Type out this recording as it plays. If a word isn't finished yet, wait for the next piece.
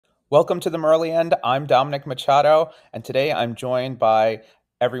Welcome to the Merly End. I'm Dominic Machado, and today I'm joined by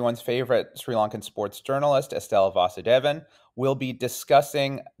everyone's favorite Sri Lankan sports journalist, Estelle Vasudevan. We'll be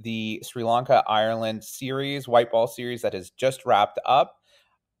discussing the Sri Lanka Ireland series, white ball series that has just wrapped up.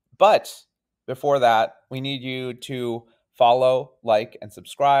 But before that, we need you to follow, like, and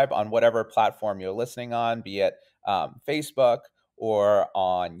subscribe on whatever platform you're listening on, be it Facebook or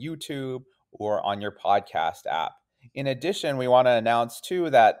on YouTube or on your podcast app. In addition, we want to announce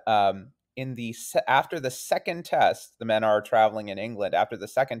too that after the second test, the men are traveling in England. After the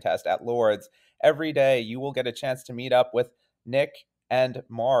second test at Lord's, every day you will get a chance to meet up with Nick and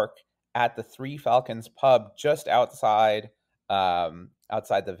Mark at the Three Falcons pub just outside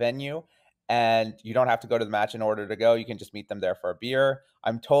the venue. And you don't have to go to the match in order to go. You can just meet them there for a beer.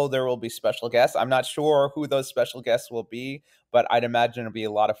 I'm told there will be special guests. I'm not sure who those special guests will be, but I'd imagine it'll be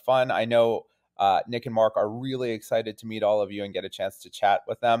a lot of fun. I know Nick and Mark are really excited to meet all of you and get a chance to chat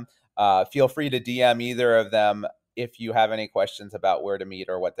with them. Feel free to DM either of them if you have any questions about where to meet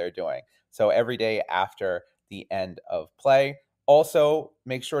or what they're doing. So every day after the end of play. Also,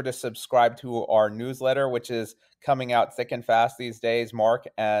 make sure to subscribe to our newsletter, which is coming out thick and fast these days. Mark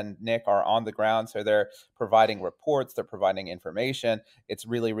and Nick are on the ground, so they're providing reports, they're providing information. It's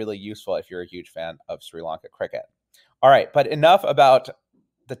really, really useful if you're a huge fan of Sri Lanka cricket. All right, but enough about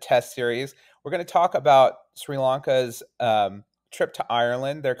the test series. We're going to talk about Sri Lanka's trip to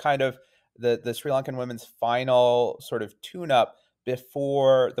Ireland. They're kind of the Sri Lankan women's final sort of tune-up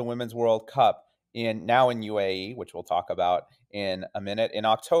before the Women's World Cup in UAE, which we'll talk about in a minute, in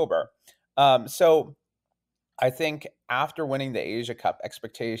October. So I think after winning the Asia Cup,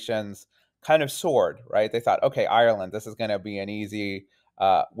 expectations kind of soared, right? They thought, okay, Ireland, this is going to be an easy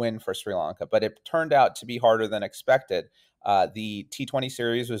win for Sri Lanka. But it turned out to be harder than expected. The T20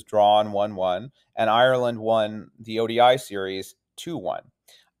 series was drawn 1-1, and Ireland won the ODI series 2-1.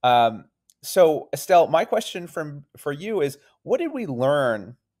 So, Estelle, my question for you is, what did we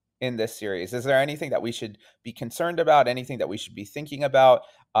learn in this series? Is there anything that we should be concerned about, anything that we should be thinking about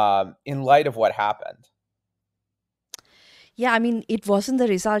in light of what happened? Yeah, I mean, it wasn't the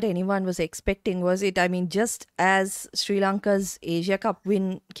result anyone was expecting, was it? I mean, just as Sri Lanka's Asia Cup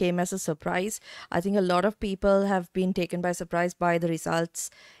win came as a surprise, I think a lot of people have been taken by surprise by the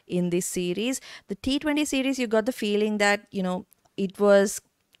results in this series. The T20 series, you got the feeling that, it was,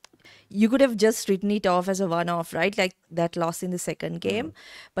 you could have just written it off as a one off, right? Like that loss in the second game. Mm.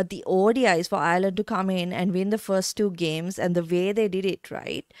 But the ODIs for Ireland to come in and win the first two games and the way they did it,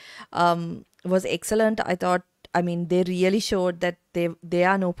 right, was excellent. I thought, I mean, they really showed that they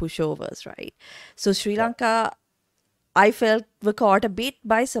are no pushovers, right? So Sri Yeah. Lanka, I felt, were caught a bit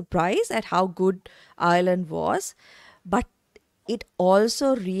by surprise at how good Ireland was, but it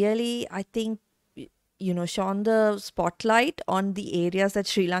also really, I think, shone the spotlight on the areas that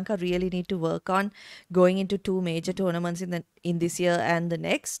Sri Lanka really need to work on going into two major tournaments in this year and the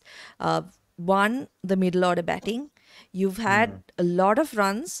next. One, the middle order batting. You've had Mm. a lot of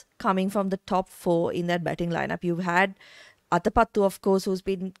runs coming from the top four in that batting lineup. You've had Atapattu, of course, who's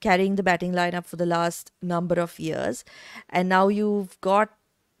been carrying the batting lineup for the last number of years. And now you've got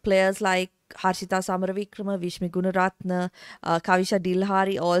players like Harshita Samaravikrama, Vishmi Gunaratne, Kavisha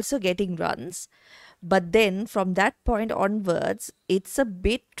Dilhari also getting runs. But then from that point onwards, it's a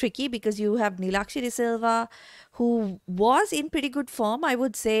bit tricky because you have Nilakshi De Silva, who was in pretty good form, I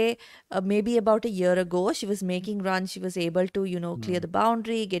would say, maybe about a year ago. She was making runs. She was able to, clear Mm. the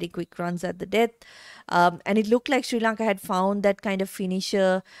boundary, getting quick runs at the death. And it looked like Sri Lanka had found that kind of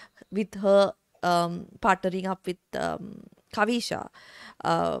finisher with her partnering up with Kavisha.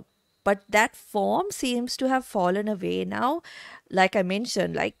 Uh, but that form seems to have fallen away now. Like I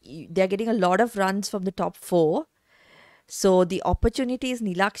mentioned, like they're getting a lot of runs from the top four. So the opportunities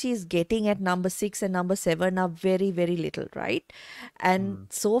Nilakshi is getting at number six and number seven are very, very little, right? And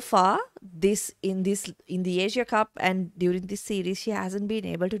Mm. so far, in the Asia Cup and during this series, she hasn't been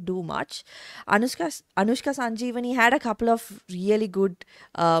able to do much. Anushka Sanjeevani had a couple of really good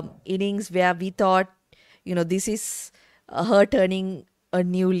innings where we thought, this is her turning a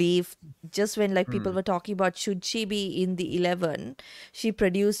new leaf. Just when like people Mm. were talking about should she be in the 11, she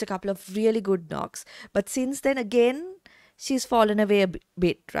produced a couple of really good knocks. But since then again, she's fallen away a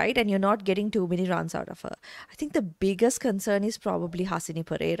bit, right? And you're not getting too many runs out of her. I think the biggest concern is probably Hasini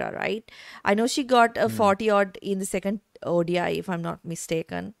Pereira, right? I know she got a Mm. 40 odd in the second ODI, if I'm not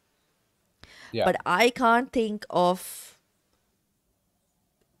mistaken, Yeah. but I can't think of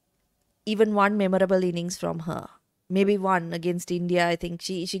even one memorable innings from her. Maybe one against India. I think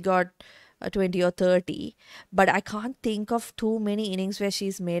she got a 20 or 30, but I can't think of too many innings where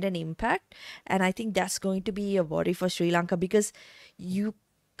she's made an impact. And I think that's going to be a worry for Sri Lanka because you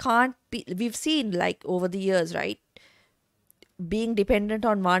can't be, we've seen like over the years, right? Being dependent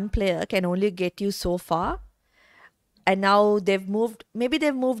on one player can only get you so far. And now they've moved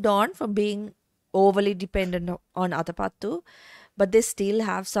on from being overly dependent on Atapattu, but they still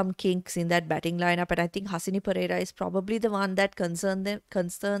have some kinks in that batting lineup. And I think Hasini Pereira is probably the one that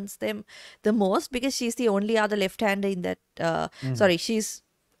concerns them the most, because she's the only other left-hander in that. Mhm. Sorry, she's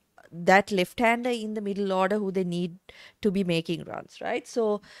that left-hander in the middle order who they need to be making runs, right?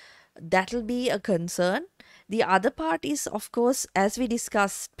 So that'll be a concern. The other part is, of course, as we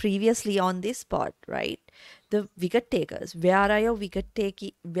discussed previously on this part, right? The wicket takers. Where are your wicket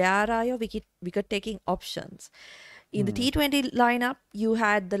taking options? In the Mhm. T20 lineup, you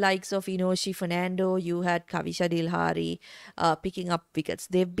had the likes of Inoshi Fernando, you had Kavisha Dilhari picking up wickets.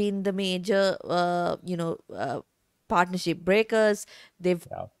 They've been the major, partnership breakers. They've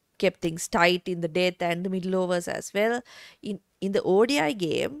Yeah. kept things tight in the death and the middle overs as well. In the ODI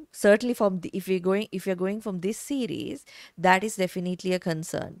game, certainly if you're going from this series, that is definitely a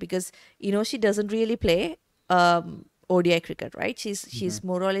concern, because she doesn't really play ODI cricket, right? She's Mhm.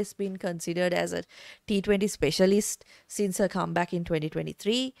 more or less been considered as a T20 specialist since her comeback in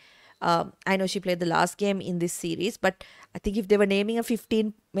 2023. I know she played the last game in this series, but I think if they were naming a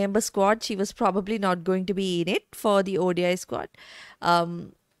 15-member squad, she was probably not going to be in it for the ODI squad.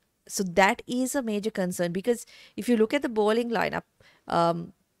 Um, so that is a major concern, because if you look at the bowling lineup,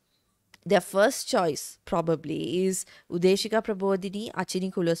 um, their first choice probably is Udeshika Prabodhini,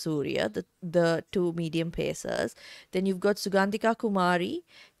 Achini Kulasurya, the two medium pacers. Then you've got Sugandhika Kumari,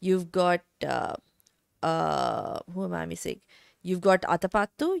 you've got who am I missing? You've got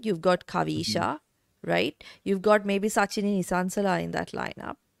Atapattu, you've got Mhm. Kavisha, right? You've got maybe Sachini Nisansala in that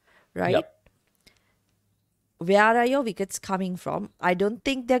lineup, right? Yep. Where are your wickets coming from? I don't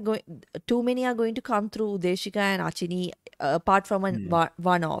think they're going. Too many are going to come through Udeshika and Achini, apart from Mhm.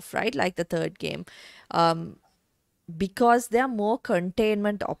 one off, right? Like the third game, um, because there are more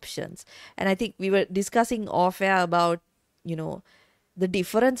containment options. And I think we were discussing off air about you know the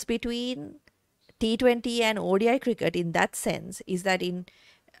difference between T20 and ODI cricket in that sense is that in,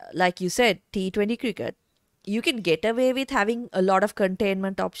 like you said, T20 cricket, you can get away with having a lot of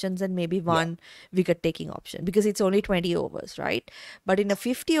containment options and maybe Yeah. one wicket taking option because it's only 20 overs, right? But in a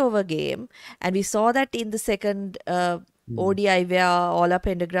 50-over game, and we saw that in the second Mhm. ODI where Ola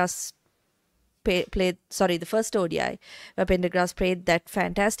Pendergrass played, sorry, the first ODI where Pendergrass played that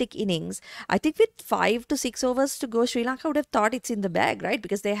fantastic innings. I think with 5 to 6 overs to go, Sri Lanka would have thought it's in the bag, right?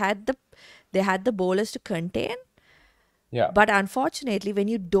 Because they had the bowlers to contain. Yeah. But unfortunately, when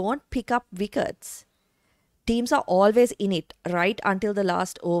you don't pick up wickets, teams are always in it right until the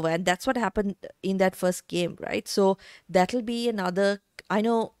last over. And that's what happened in that first game, right? So that'll be another. I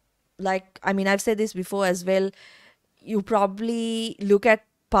know, like, I mean, I've said this before as well. You probably look at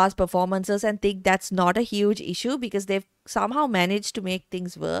past performances and think that's not a huge issue because they've somehow managed to make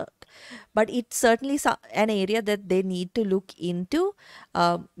things work. But it's certainly an area that they need to look into.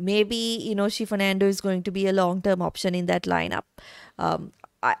 Maybe, Fernando is going to be a long term option in that lineup.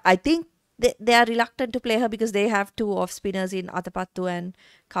 I think they are reluctant to play her because they have two off spinners in Atapattu and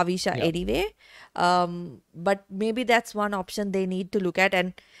Kavisha Yeah. anyway. But maybe that's one option they need to look at.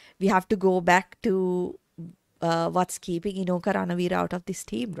 And we have to go back to what's keeping Inoka Ranavira out of this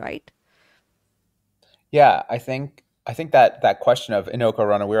team, right? Yeah, I think that question of Inoko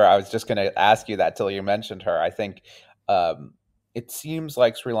Ranawira, I was just going to ask you that till you mentioned her. I think um, it seems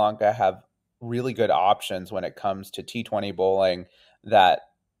like Sri Lanka have really good options when it comes to T20 bowling that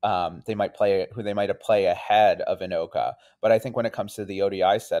they might have play ahead of Inoka. But I think when it comes to the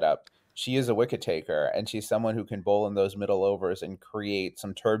ODI setup, she is a wicket taker and she's someone who can bowl in those middle overs and create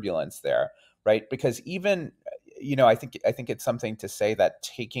some turbulence there, right? Because even I think it's something to say that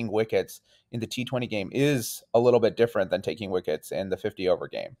taking wickets in the T20 game is a little bit different than taking wickets in the 50 over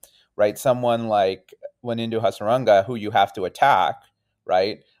game, right? Someone like Wanindu Hasaranga, who you have to attack,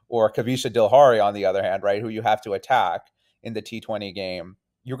 right? Or Kavisha Dilhari, on the other hand, right? Who you have to attack in the T20 game,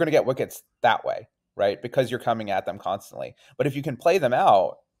 you're going to get wickets that way, right? Because you're coming at them constantly. But if you can play them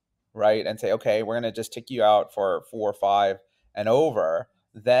out, right, and say, okay, we're going to just tick you out for 4 or 5 and over,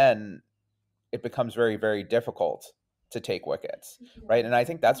 then it becomes very, very difficult to take wickets, right? And I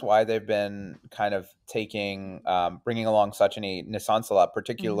think that's why they've been kind of bringing along Sachini Nisansala, Mm.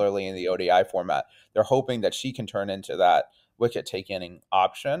 particularly in the ODI format. They're hoping that she can turn into that wicket taking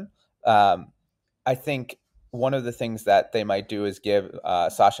option. Um, I think one of the things that they might do is give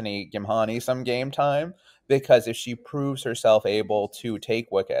Sashini Gimhani some game time because if she proves herself able to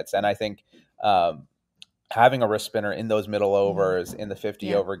take wickets, and I think having a wrist spinner in those middle Mm. overs in the 50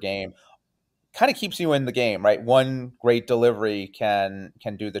 Yeah. over game kind of keeps you in the game, right? One great delivery can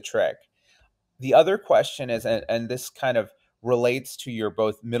do the trick. The other question is, and this kind of relates to your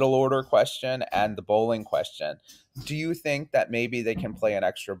both middle order question and the bowling question. Do you think that maybe they can play an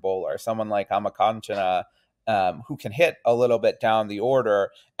extra bowler, someone like Amakanchana, who can hit a little bit down the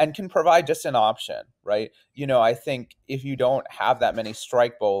order and can provide just an option, right? I think if you don't have that many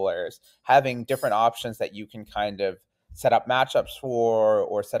strike bowlers, having different options that you can kind of set up matchups for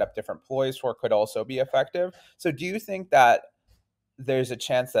or set up different ploys for could also be effective. So do you think that there's a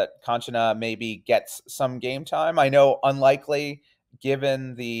chance that Kanchana maybe gets some game time? I know unlikely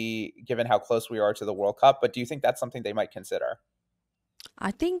given how close we are to the World Cup, but do you think that's something they might consider?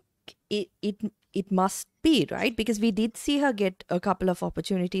 I think it must be right, because we did see her get a couple of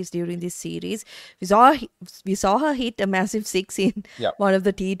opportunities during this series. We saw her hit a massive six in Yep. one of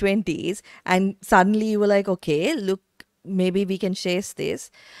the T20s, and suddenly you were like, okay, look, maybe we can chase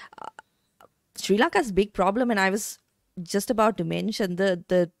this. Sri Lanka's big problem, and I was just about to mention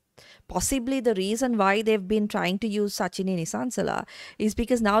the possibly the reason why they've been trying to use Sachin and Isansala is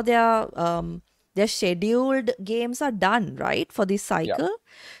because now their scheduled games are done, right, for this Yep. cycle.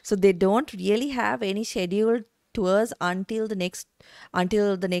 So they don't really have any scheduled tours until the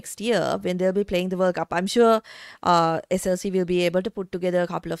next year when they'll be playing the World Cup. I'm sure SLC will be able to put together a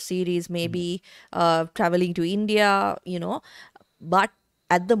couple of series, Mhm. maybe traveling to India, but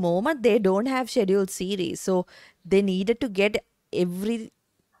at the moment they don't have scheduled series, so they needed to get every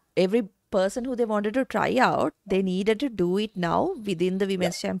person who they wanted to try out, they needed to do it now within the Yep.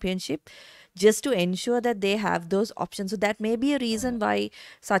 women's championship, just to ensure that they have those options. So that may be a reason Mhm. why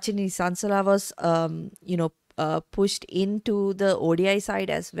Sachin Sansala was pushed into the ODI side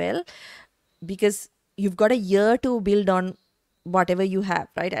as well, because you've got a year to build on whatever you have,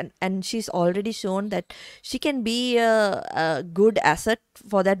 right? And she's already shown that she can be a good asset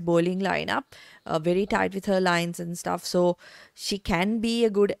for that bowling lineup, very tight with her lines and stuff, so she can be a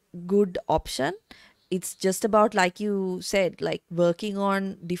good option. It's just about, like you said, like working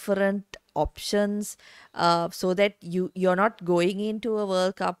on different options, so that you're not going into a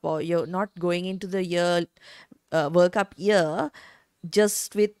World Cup, or you're not going into the World Cup year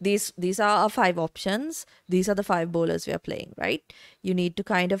just with these are our five options, these are the five bowlers we are playing, right? You need to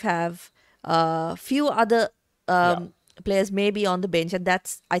kind of have a few other Yeah. players maybe on the bench, and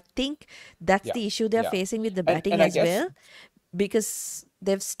I think that's Yeah. the issue they're Yeah. facing with the And batting I as guess well, because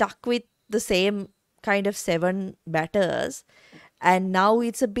they've stuck with the same kind of seven batters, and now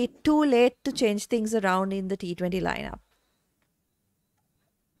it's a bit too late to change things around in the T20 lineup.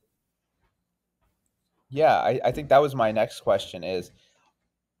 yeah, I think that was my next question is,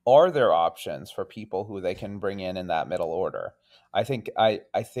 are there options for people who they can bring in that middle order? I think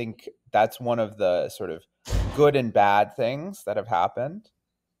that's one of the sort of good and bad things that have happened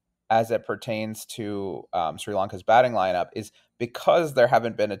as it pertains to Sri Lanka's batting lineup is because there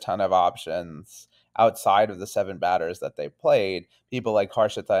haven't been a ton of options outside of the seven batters that they've played. People like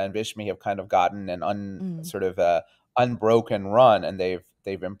Harshita and Vishmi have kind of gotten an Mm. sort of a unbroken run, and they've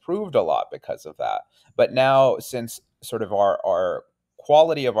improved a lot because of that. But now, since sort of our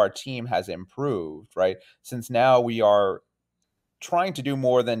quality of our team has improved, right? Since now we are trying to do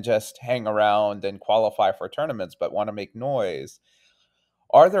more than just hang around and qualify for tournaments, but want to make noise,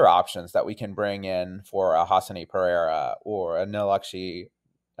 are there options that we can bring in for a Hassani Pereira or a Nilakshi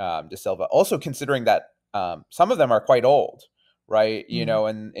De Silva? Also considering that some of them are quite old, right?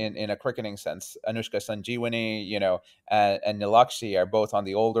 Mm. In a cricketing sense, Anushka Sanjeevani, and Nilakshi are both on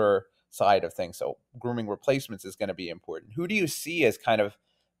the older side of things. So grooming replacements is going to be important. Who do you see as kind of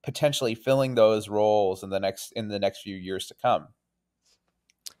potentially filling those roles in the next few years to come?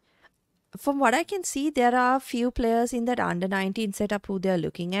 From what I can see, there are a few players in that under 19 setup who they're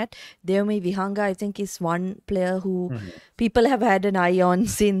looking at. Devmi Vihanga, I think, is one player who Mhm. people have had an eye on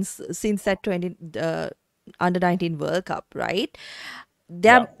since that 20 under 19 World Cup, right?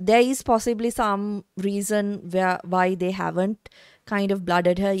 Yeah. There is possibly some reason why they haven't kind of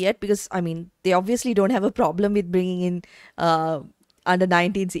blooded her yet, because I mean they obviously don't have a problem with bringing in under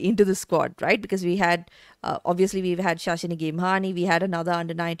 19s into the squad, right? Because we had obviously we've had Shashini Gimhani, we had another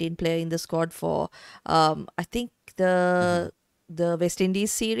under 19 player in the squad for I think Hmm. the West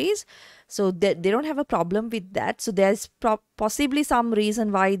Indies series, so they don't have a problem with that. So there's possibly some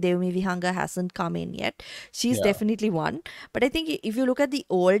reason why Devmi Vihanga hasn't come in yet. She's Yeah. definitely one, but I think if you look at the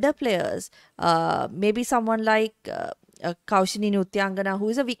older players, maybe someone like Kaushini Nutyangana, who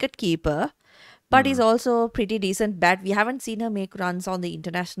is a wicket keeper, but is Mm. also pretty decent bat. We haven't seen her make runs on the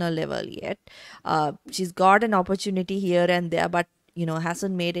international level yet. She's got an opportunity here and there, but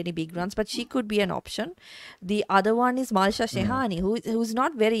hasn't made any big runs, but she could be an option. The other one is Malsha Mm, Shehani, who's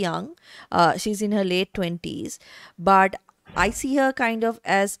not very young. She's in her late 20s, but I see her kind of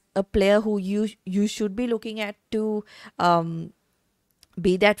as a player who you should be looking at to um,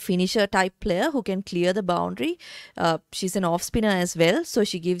 be that finisher type player who can clear the boundary. She's an off spinner as well, so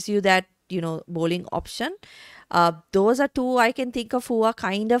she gives you that bowling option. Those are two I can think of who are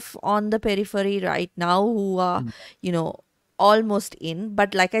kind of on the periphery right now, who are mm. you know almost in.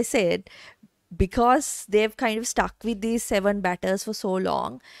 But like I said, because they've kind of stuck with these seven batters for so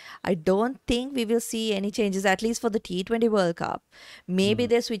long, I don't think we will see any changes, at least for the T20 World Cup. Maybe Mm.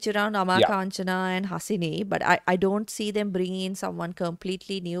 they switch around Amar Yeah. Kanchana and Hasini, but I don't see them bringing in someone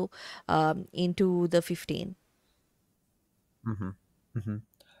completely new into the 15. Hmm. Hmm.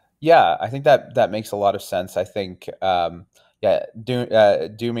 Yeah, I think that makes a lot of sense. I think, yeah,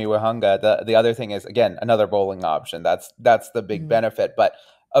 Dumi Wahunga. The other thing is, again, another bowling option. That's the big Mm. benefit. But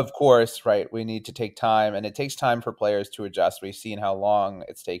of course, right, we need to take time, and it takes time for players to adjust. We've seen how long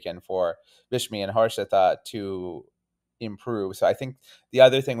it's taken for Vishmi and Harshitha to improve. So I think the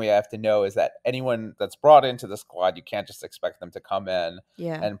other thing we have to know is that anyone that's brought into the squad, you can't just expect them to come in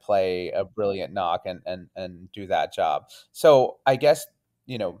Yeah. and play a brilliant knock and do that job. So I guess,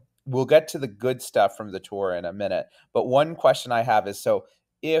 we'll get to the good stuff from the tour in a minute. But one question I have is, so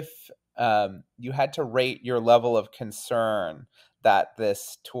if you had to rate your level of concern that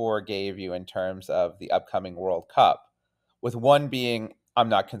this tour gave you in terms of the upcoming World Cup, with one being I'm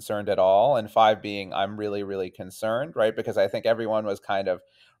not concerned at all, and five being I'm really, really concerned, right? Because I think everyone was kind of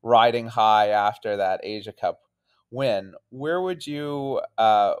riding high after that Asia Cup win. Where would you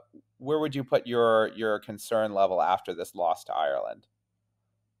put your concern level after this loss to Ireland?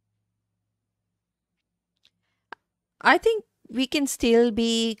 I think we can still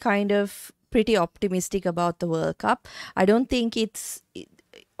be kind of pretty optimistic about the World Cup. I don't think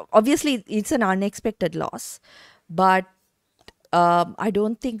obviously it's an unexpected loss, but I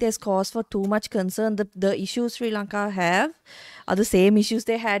don't think there's cause for too much concern. The issues Sri Lanka have are the same issues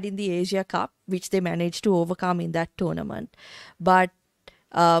they had in the Asia Cup, which they managed to overcome in that tournament. But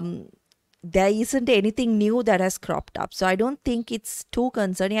um, there isn't anything new that has cropped up. So I don't think it's too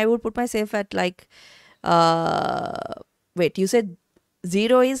concerning. I would put myself at like, uh, wait, you said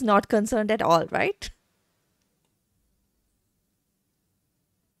zero is not concerned at all, right?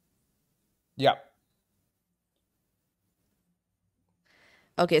 Yeah.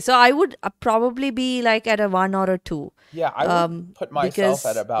 Okay, so I would probably be like at a one or a two, Yeah, I would put myself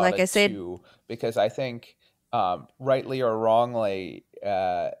at because, about like a I said, two because I think, rightly or wrongly,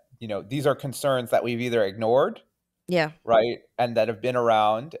 these are concerns that we've either ignored, yeah. right, and that have been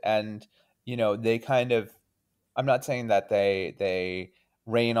around, and they kind of. I'm not saying that they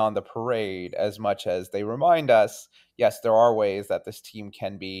rain on the parade as much as they remind us. Yes, there are ways that this team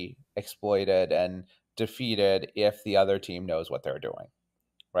can be exploited and defeated if the other team knows what they're doing,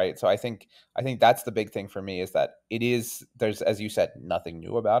 right? So I think that's the big thing for me is that there's, as you said, nothing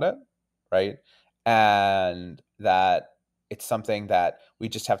new about it, right? And that it's something that we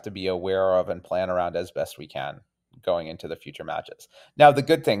just have to be aware of and plan around as best we can going into the future matches. Now, the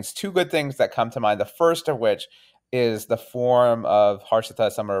good things, two good things that come to mind. The first of which is the form of Harshita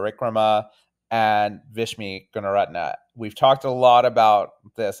Samaravikrama and Vishmi Gunaratne. We've talked a lot about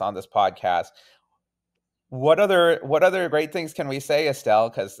this on this podcast. What other great things can we say, Estelle?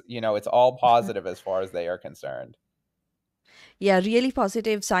 Because it's all positive as far as they are concerned. Yeah, really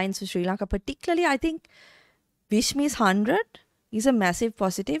positive signs for Sri Lanka. Particularly, I think Vishmi's 100 is a massive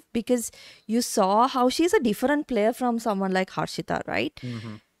positive, because you saw how she's a different player from someone like Harshita, right?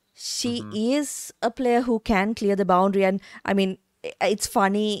 Hmm. She Hmm. is a player who can clear the boundary. And I mean, it's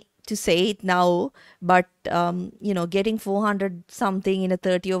funny to say it now, but getting 400 something in a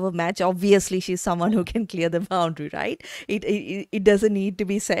 30 over match, obviously she's someone who can clear the boundary, right? It doesn't need to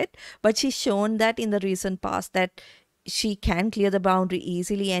be said, but she's shown that in the recent past that she can clear the boundary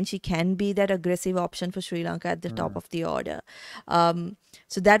easily, and she can be that aggressive option for Sri Lanka at the top Mm. of the order. Um,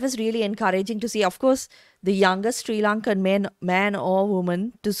 so that was really encouraging to see. Of course, the youngest Sri Lankan man or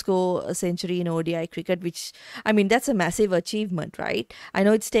woman to score a century in ODI cricket, which, I mean, that's a massive achievement, right? I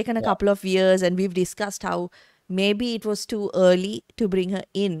know it's taken a Yeah. couple of years, and we've discussed how maybe it was too early to bring her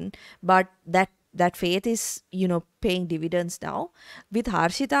in, but that faith is paying dividends now with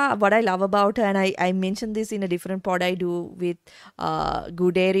Harshita. What I love about her, and I mentioned this in a different pod I do with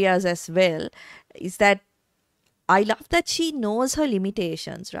good areas as well, is that I love that she knows her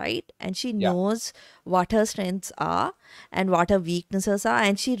limitations, right? And she Yeah. knows what her strengths are and what her weaknesses are,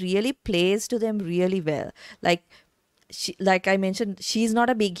 and she really plays to them really well. Like like I mentioned, she's not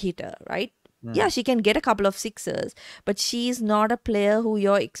a big hitter, right? yeah, Mm, she can get a couple of sixes, but she's not a player who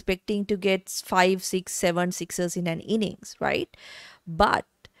you're expecting to get five, six, seven sixes in an innings, right? But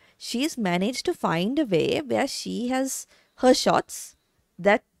she's managed to find a way where she has her shots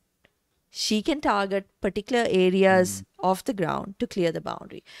that she can target particular mm, areas of the ground to clear the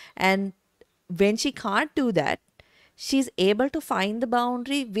boundary. And when she can't do that, she's able to find the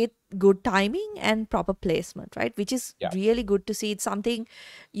boundary with good timing and proper placement, right? Which is yeah, really good to see. It's something,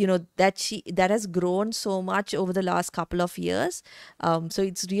 that has grown so much over the last couple of years. So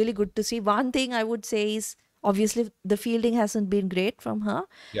it's really good to see. One thing I would say is obviously the fielding hasn't been great from her.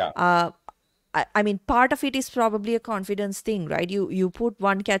 yeah. uh, I mean, part of it is probably a confidence thing, right? You put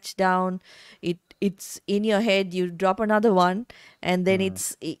one catch down, it's in your head. You drop another one, and then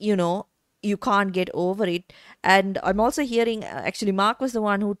Mm. you can't get over it. And I'm also hearing, actually, Mark was the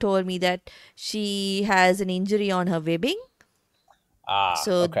one who told me that she has an injury on her webbing, Ah,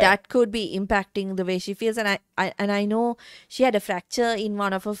 so okay. that could be impacting the way she feels. And I know she had a fracture in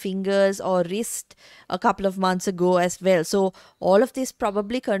one of her fingers or wrist a couple of months ago as well. So all of this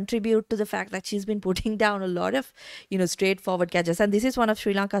probably contribute to the fact that she's been putting down a lot of straightforward catches, and this is one of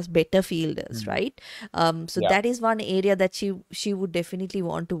Sri Lanka's better fielders, Mm. right? So Yeah. that is one area that she would definitely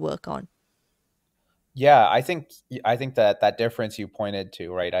want to work on. Yeah, I think that that difference you pointed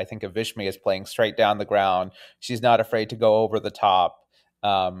to, right? I think if Vishmi is playing straight down the ground, she's not afraid to go over the top.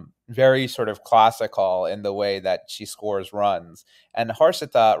 Very sort of classical in the way that she scores runs. And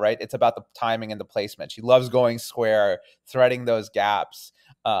Harshita, right? It's about the timing and the placement. She loves going square, threading those gaps.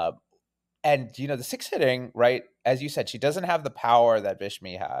 Uh, and the six hitting, right? As you said, she doesn't have the power that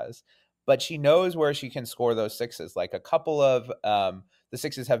Vishmi has, but she knows where she can score those sixes. Like a couple of the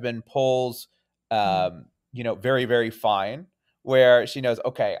sixes have been pulls, Mm. very very fine, where she knows,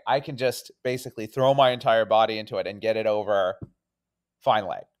 okay, I can just basically throw my entire body into it and get it over fine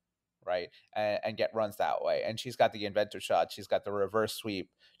leg, right? And get runs that way. And she's got the inventor shot, she's got the reverse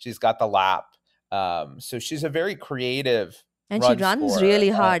sweep, she's got the lap. So she's a very creative And she run runs scorer. really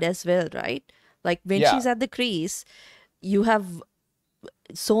hard as well, right? Like when Yeah, she's at the crease, you have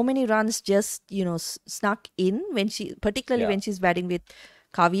so many runs just snuck in when she, particularly yeah. when she's batting with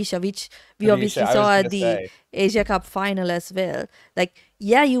Kavisha, which we Kavisha, obviously I was saw gonna at the say, Asia Cup final as well. Like,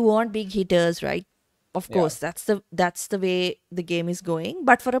 yeah, you want big hitters, right? Of yeah, course, that's the way the game is going.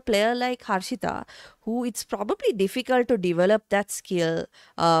 But for a player like Harshita, who it's probably difficult to develop that skill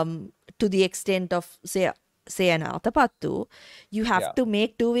to the extent of say an Atapattu, you have yeah, to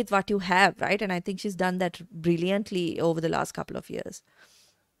make do with what you have, right? And I think she's done that brilliantly over the last couple of years.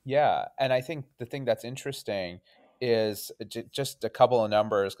 yeah. And I think the thing that's interesting is just a couple of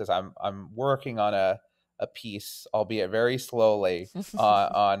numbers, because I'm working on a piece, albeit very slowly,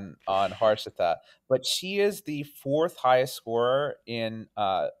 on Harshita, but she is the fourth highest scorer in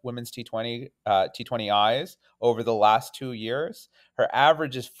women's T20 Is over the last 2 years. Her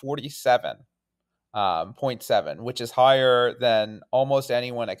average is 47. Zero point 0.7, which is higher than almost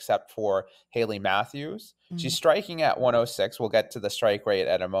anyone except for Haley Matthews. She's Mm, striking at 106. We'll get to the strike rate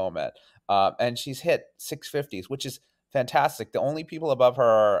at a moment. And she's hit 650s, which is fantastic. The only people above her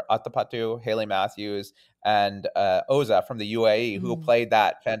are Atapatu, Haley Matthews, and Oza from the UAE, who mm, played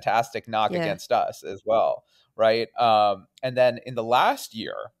that fantastic knock yeah. against us as well, right? And then in the last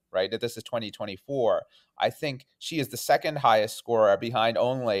year, right, this is 2024, I think she is the second highest scorer behind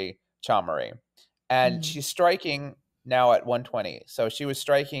only Chamari, and Mm, she's striking now at 120. So she was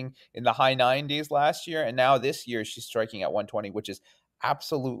striking in the high 90s last year, and now this year she's striking at 120, which is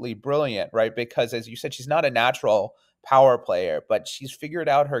absolutely brilliant, right? Because as you said, she's not a natural power player, but she's figured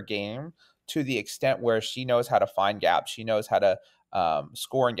out her game to the extent where she knows how to find gaps, she knows how to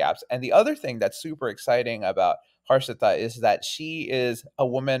score in gaps. And the other thing that's super exciting about Harshita is that she is a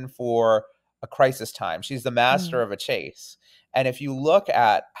woman for a crisis time. She's the master mm, of a chase. And if you look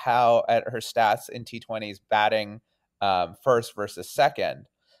at how at her stats in T20s batting first versus second,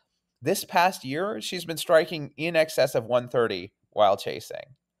 this past year she's been striking in excess of 130 while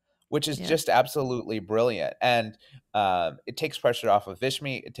chasing, which is yeah. just absolutely brilliant. And it takes pressure off of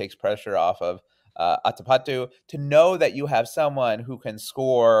Vishmi, it takes pressure off of Atapatu, to know that you have someone who can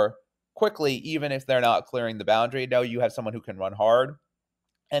score quickly, even if they're not clearing the boundary. No, you have someone who can run hard.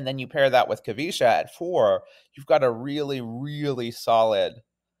 And then you pair that with Kavisha at four, you've got a really, really solid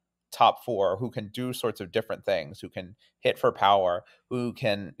top four who can do sorts of different things, who can hit for power, who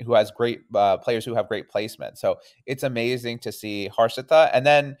has great players who have great placement. So it's amazing to see Harshita. And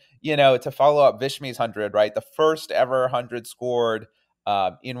then, to follow up Vishmi's 100, right? The first ever 100 scored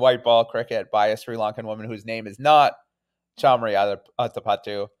in white ball cricket by a Sri Lankan woman whose name is not Chamri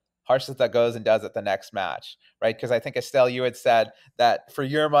Atapattu. Harshita goes and does it the next match, right? Because I think Estelle, you had said that for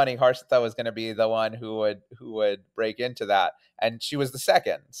your money, Harshita was going to be the one who would break into that, and she was the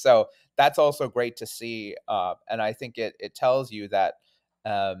second. So that's also great to see, and I think it tells you that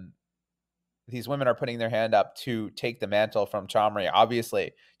um, these women are putting their hand up to take the mantle from Chamri.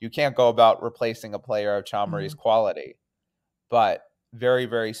 Obviously, you can't go about replacing a player of Chamri's Mm, quality, but very,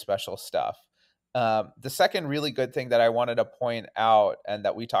 very special stuff. The second really good thing that I wanted to point out, and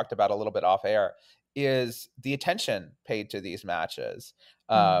that we talked about a little bit off air, is the attention paid to these matches.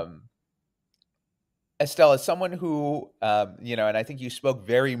 mm. Um, Estelle, as someone who, and I think you spoke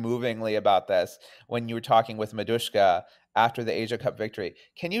very movingly about this when you were talking with Madushka after the Asia Cup victory.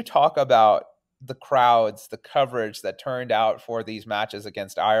 Can you talk about the crowds, the coverage that turned out for these matches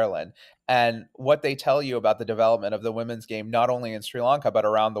against Ireland, and what they tell you about the development of the women's game, not only in Sri Lanka, but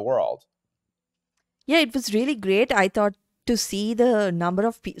around the world? Yeah, it was really great. I thought to see the number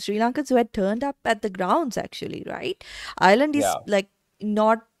of Sri Lankans who had turned up at the grounds actually, right? Ireland is Yeah. like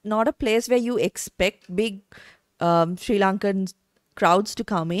not a place where you expect big Sri Lankan crowds to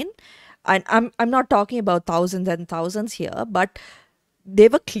come in. And I'm not talking about thousands and thousands here, but they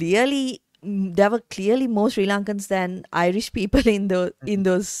were clearly there were clearly more Sri Lankans than Irish people in Mhm.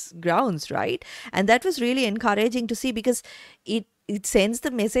 those grounds, right? And that was really encouraging to see because it sends the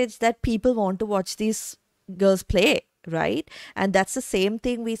message that people want to watch these girls play, right? And that's the same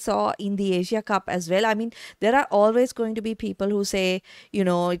thing we saw in the Asia Cup as well. I mean, there are always going to be people who say,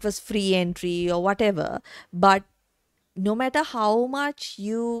 it was free entry or whatever, but no matter how much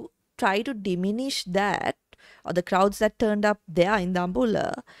you try to diminish that or the crowds that turned up there in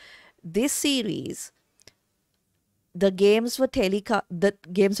Dambulla, this series, the games were telecast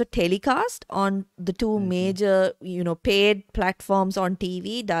on the two Mhm. major, paid platforms on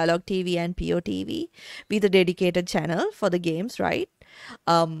TV, Dialogue TV and POTV, with a dedicated channel for the games, right?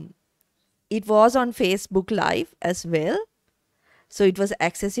 Um, it was on Facebook Live as well. So it was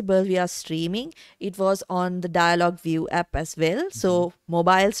accessible via streaming. It was on the Dialogue View app as well. Mhm. So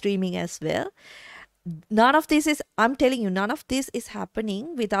mobile streaming as well. None of this is, I'm telling you, none of this is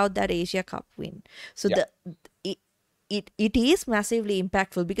happening without that Asia Cup win. So Yeah. it, it is massively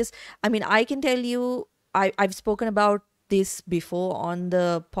impactful because, I mean, I can tell you, I've spoken about this before on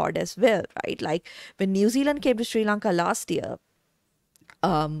the pod as well, right? Like when New Zealand came to Sri Lanka last year,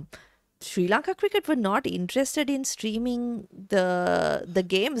 um, Sri Lanka cricket were not interested in streaming the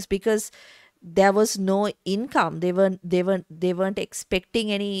games because there was no income. They weren't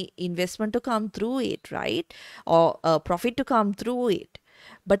expecting any investment to come through it, right? Or profit to come through it.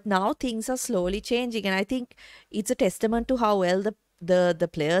 But now things are slowly changing, and I think it's a testament to how well the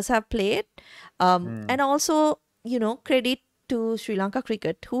players have played, Mm. and also credit to Sri Lanka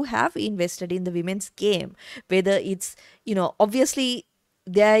cricket who have invested in the women's game. Whether it's obviously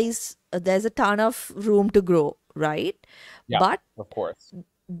there's a ton of room to grow, right? Yeah. But Of course.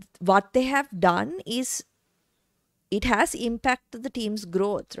 what they have done is it has impacted the team's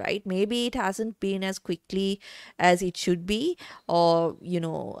growth, right? Maybe it hasn't been as quickly as it should be, or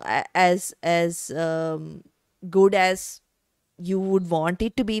as good as you would want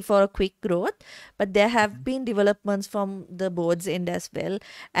it to be for a quick growth. But there have Mhm. been developments from the board's end as well,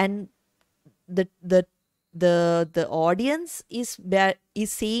 and the the the audience is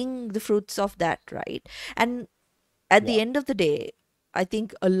seeing the fruits of that, right? And at Yeah. the end of the day, I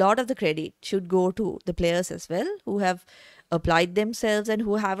think a lot of the credit should go to the players as well who have applied themselves and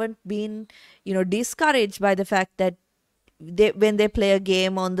who haven't been, discouraged by the fact that when they play a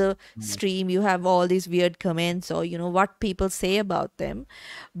game on the Mm. stream, you have all these weird comments or, what people say about them,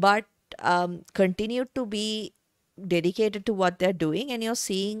 but continue to be dedicated to what they're doing, and you're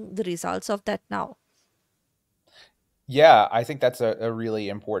seeing the results of that now. Yeah, I think that's a really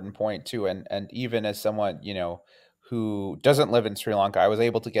important point too. And even as someone, who doesn't live in Sri Lanka, I was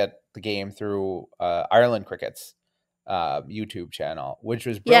able to get the game through Ireland Cricket's YouTube channel, which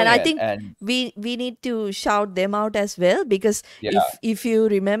was Yeah, and I brilliant. think And we need to shout them out as well because yeah. if you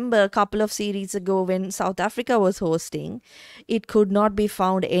remember a couple of series ago when South Africa was hosting, it could not be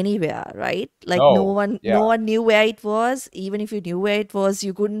found anywhere, right? Like no No. one Yeah. no one knew where it was. Even if you knew where it was,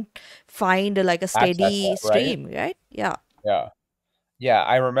 you couldn't find like a Access steady it, right? stream, right? Yeah. Yeah. Yeah,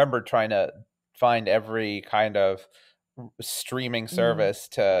 I remember trying to find every kind of streaming Mm. service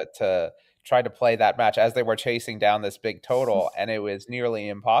to try to play that match as they were chasing down this big total, and it was nearly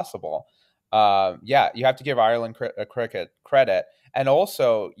impossible. Yeah, you have to give Ireland cricket credit, and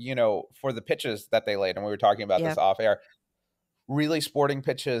also, for the pitches that they laid, and we were talking about Yeah. this off air, really sporting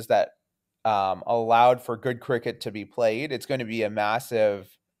pitches that allowed for good cricket to be played. It's going to be a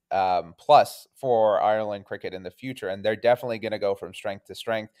massive plus for Ireland cricket in the future, and they're definitely going to go from strength to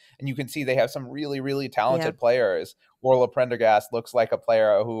strength. And you can see they have some really, really Yeah. talented players. Orla Prendergast looks like a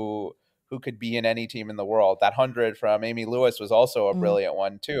player who could be in any team in the world. That 100 from Amy Lewis was also a Mm. brilliant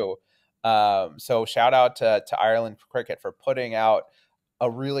one too. So shout out to Ireland cricket for putting out a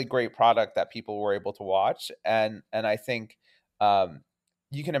really great product that people were able to watch, and I think um,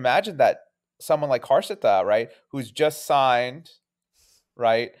 you can imagine that someone like Harshita, right, who's just signed,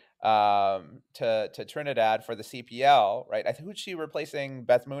 right, to Trinidad for the CPL, right? I think who's she replacing?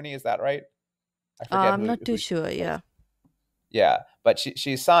 Beth Mooney, is that right? I forget I'm who not too she's sure. Yeah. replacing. Yeah, but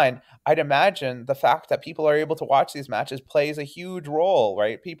she's signed. I'd imagine the fact that people are able to watch these matches plays a huge role,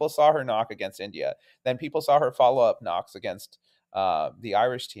 right? People saw her knock against India, then people saw her follow up knocks against the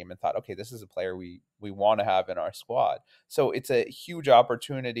Irish team, and thought, okay, this is a player we want to have in our squad. So it's a huge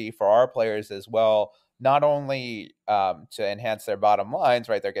opportunity for our players as well, not only to enhance their bottom lines,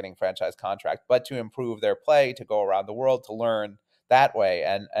 right? They're getting franchise contract, but to improve their play, to go around the world, to learn that way.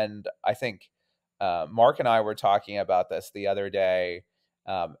 And I think Mark and I were talking about this the other day,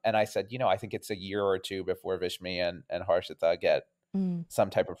 and I said, I think it's a year or two before Vishmi and Harshita get Mm. some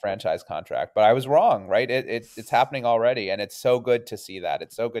type of franchise contract. But I was wrong, right? It's happening already, and it's so good to see that.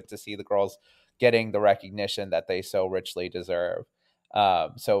 It's so good to see the girls getting the recognition that they so richly deserve.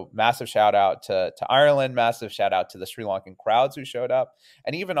 So massive shout out to Ireland, massive shout out to the Sri Lankan crowds who showed up,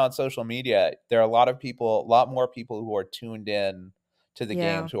 and even on social media, there are a lot of people, a lot more people who are tuned in to the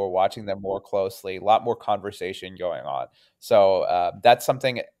Yeah. games, who are watching them more closely, a lot more conversation going on. So that's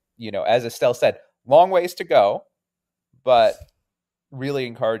something, as Estelle said, long ways to go, but really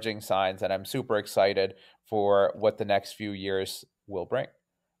encouraging signs, and I'm super excited for what the next few years will bring.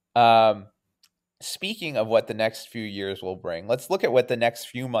 Um, Speaking of what the next few years will bring, let's look at what the next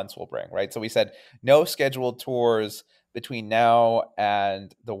few months will bring, right? So we said no scheduled tours between now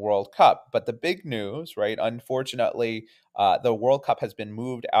and the World Cup. But the big news, right? Unfortunately, the World Cup has been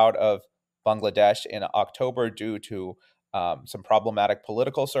moved out of Bangladesh in October due to some problematic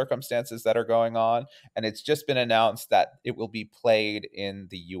political circumstances that are going on. And it's just been announced that it will be played in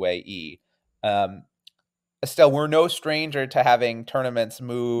the UAE. Um, Estelle, we're no stranger to having tournaments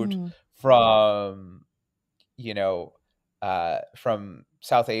moved Mm. from you know from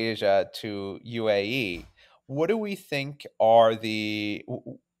South Asia to UAE. What do we think are the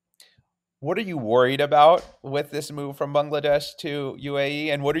what are you worried about with this move from Bangladesh to UAE,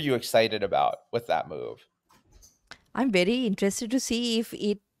 and what are you excited about with that move? I'm very interested to see if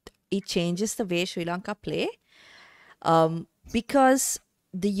it changes the way Sri Lanka play. Because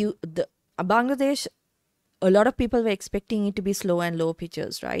the Bangladesh, a lot of people were expecting it to be slow and low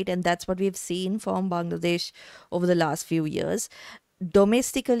pitches, right? And that's what we've seen from Bangladesh over the last few years.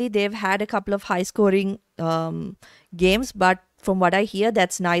 Domestically, they've had a couple of high scoring games, but from what I hear,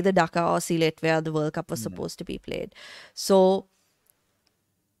 that's neither Dhaka or Sylhet where the World Cup was Mm, supposed to be played. So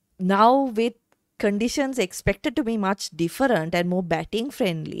now with conditions expected to be much different and more batting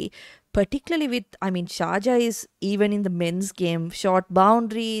friendly, particularly with, I mean, Sharjah is, even in the men's game, short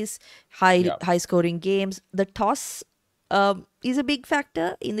boundaries, high yeah, high scoring games. The toss is a big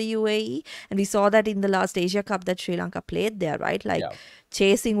factor in the UAE, and we saw that in the last Asia Cup that Sri Lanka played there, right? Like yeah,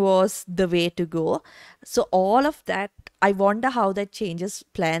 chasing was the way to go. So all of that, I wonder how that changes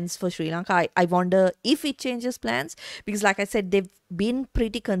plans for Sri Lanka. I wonder if it changes plans, because like I said, they've been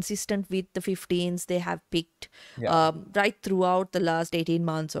pretty consistent with the 15s they have picked yeah. right throughout the last 18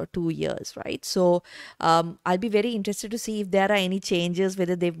 months or 2 years, right? So I'll be very interested to see if there are any changes,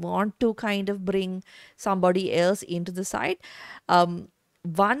 whether they want to kind of bring somebody else into the side.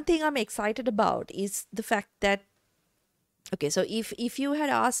 One thing I'm excited about is the fact that, okay, so if you had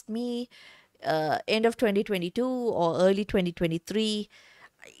asked me end of 2022 or early 2023,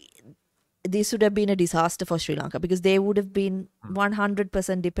 this would have been a disaster for Sri Lanka, because they would have been Mm,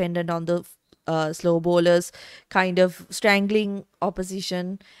 100% dependent on the slow bowlers kind of strangling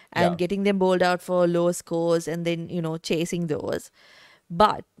opposition and yeah, getting them bowled out for low scores, and then, chasing those.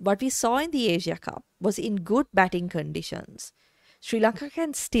 But what we saw in the Asia Cup was, in good batting conditions, Sri Lanka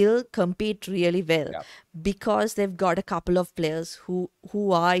can still compete really well, yeah, because they've got a couple of players who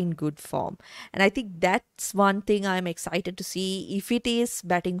are in good form. And I think that's one thing I'm excited to see, if it is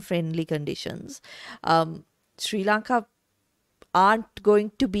batting friendly conditions. Sri Lanka aren't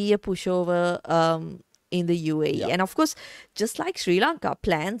going to be a pushover in the UAE. yeah. And of course, just like Sri Lanka,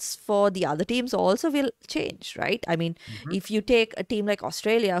 plans for the other teams also will change, right? I mean, Hmm. if you take a team like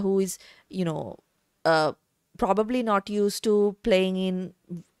Australia, who is, you know, probably not used to playing in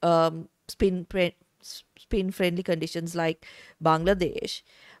spin spin friendly conditions like Bangladesh,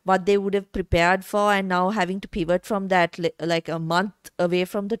 what they would have prepared for, and now having to pivot from that like a month away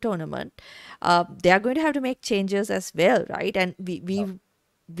from the tournament, they are going to have to make changes as well, right? And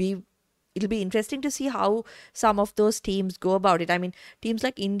we it'll be interesting to see how some of those teams go about it. I mean, teams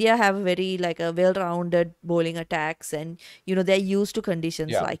like India have a very like a well-rounded bowling attacks, and they're used to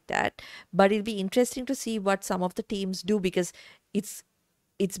conditions Yeah. like that. But it'll be interesting to see what some of the teams do, because it's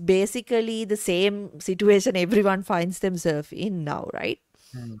it's basically the same situation everyone finds themselves in now, right?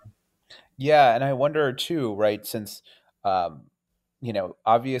 Mm. Yeah, and I wonder too, right? Since um,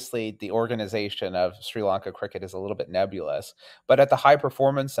 obviously the organization of Sri Lanka cricket is a little bit nebulous, but at the High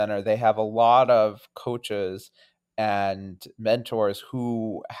Performance Center, they have a lot of coaches and mentors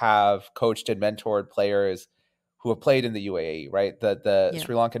who have coached and mentored players who have played in the UAE, right? The Yeah.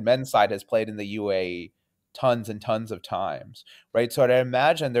 Sri Lankan men's side has played in the UAE tons and tons of times, right? So I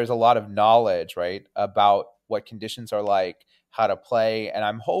imagine there's a lot of knowledge, right, about what conditions are like, how to play, and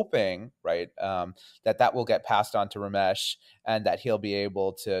I'm hoping, right, that will get passed on to Ramesh, and that he'll be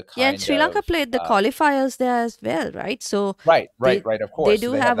able to Yeah, and kind Sri Lanka of played the qualifiers there as well, right? So right, right, they right, of they course. So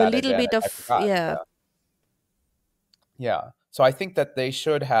do they have have a that little advantage. bit I of, forgot. yeah. Yeah. Yeah. So I think that they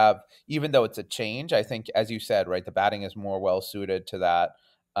should have, even though it's a change, I think, as you said, right, the batting is more well suited to that.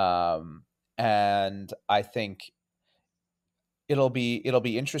 And I think it'll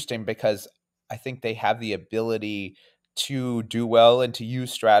be interesting because I think they have the ability to do well and to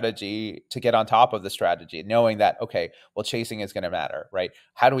use strategy to get on top of the strategy, knowing that, okay, well, chasing is going to matter, right?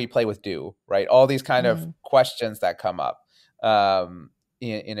 How do we play with do, right? All these kind of Mm. questions that come up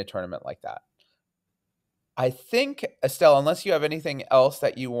in a tournament like that. I think, Estelle, unless you have anything else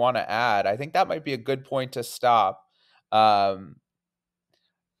that you want to add, I think that might be a good point to stop. Um,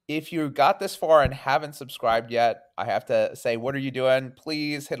 if you got this far and haven't subscribed yet, I have to say, what are you doing?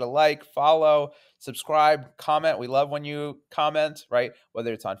 Please hit a like, follow, subscribe, comment. We love when you comment, right?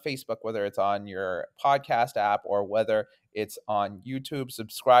 Whether it's on Facebook, whether it's on your podcast app, or whether it's on YouTube,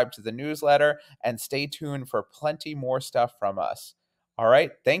 subscribe to the newsletter and stay tuned for plenty more stuff from us. All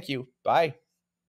right. Thank you. Bye.